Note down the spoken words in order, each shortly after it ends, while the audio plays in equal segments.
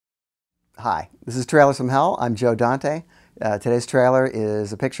Hi, this is Trailers from Hell. I'm Joe Dante. Today's trailer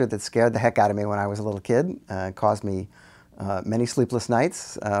is a picture that scared the heck out of me when I was a little kid. Caused me many sleepless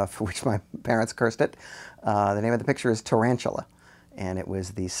nights, for which my parents cursed it. The name of the picture is Tarantula, and it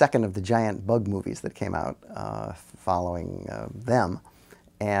was the second of the giant bug movies that came out following them.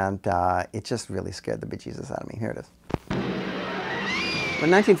 And it just really scared the bejesus out of me. Here it is. In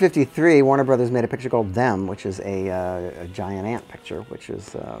 1953, Warner Brothers made a picture called Them, which is a giant ant picture, which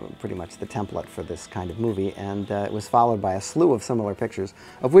is pretty much the template for this kind of movie, and it was followed by a slew of similar pictures,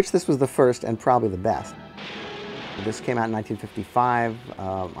 of which this was the first and probably the best. This came out in 1955.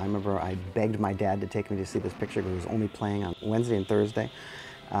 I remember I begged my dad to take me to see this picture because it was only playing on Wednesday and Thursday,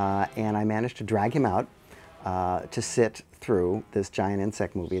 and I managed to drag him out to sit through this giant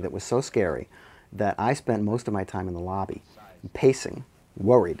insect movie that was so scary that I spent most of my time in the lobby, pacing,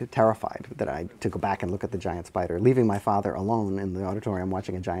 worried, terrified that to go back and look at the giant spider, leaving my father alone in the auditorium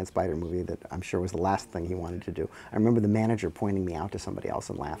watching a giant spider movie that I'm sure was the last thing he wanted to do. I remember the manager pointing me out to somebody else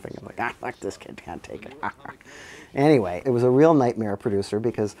and laughing. I'm like, fuck, this kid can't take it. Anyway, it was a real nightmare producer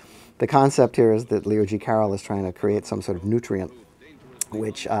because the concept here is that Leo G. Carroll is trying to create some sort of nutrient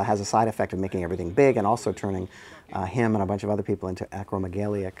which has a side effect of making everything big and also turning him and a bunch of other people into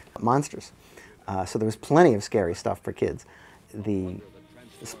acromegaliac monsters. So there was plenty of scary stuff for kids. The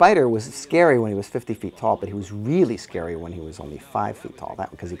spider was scary when he was 50 feet tall, but he was really scary when he was only 5 feet tall,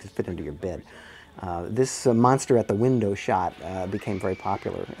 because he could fit into your bed. This monster at the window shot became very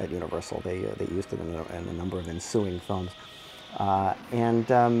popular at Universal. They used it in a number of ensuing films.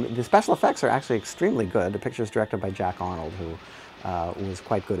 The special effects are actually extremely good. The picture is directed by Jack Arnold, who was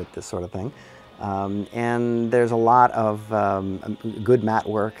quite good at this sort of thing. And there's a lot of good matte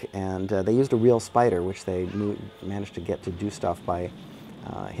work, and they used a real spider, which they managed to get to do stuff by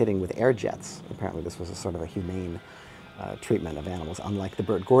hitting with air jets. Apparently this was a sort of a humane treatment of animals, unlike the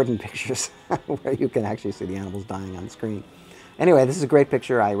Burt Gordon pictures, where you can actually see the animals dying on screen. Anyway, this is a great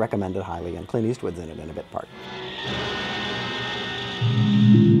picture. I recommend it highly, and Clint Eastwood's in it in a bit part.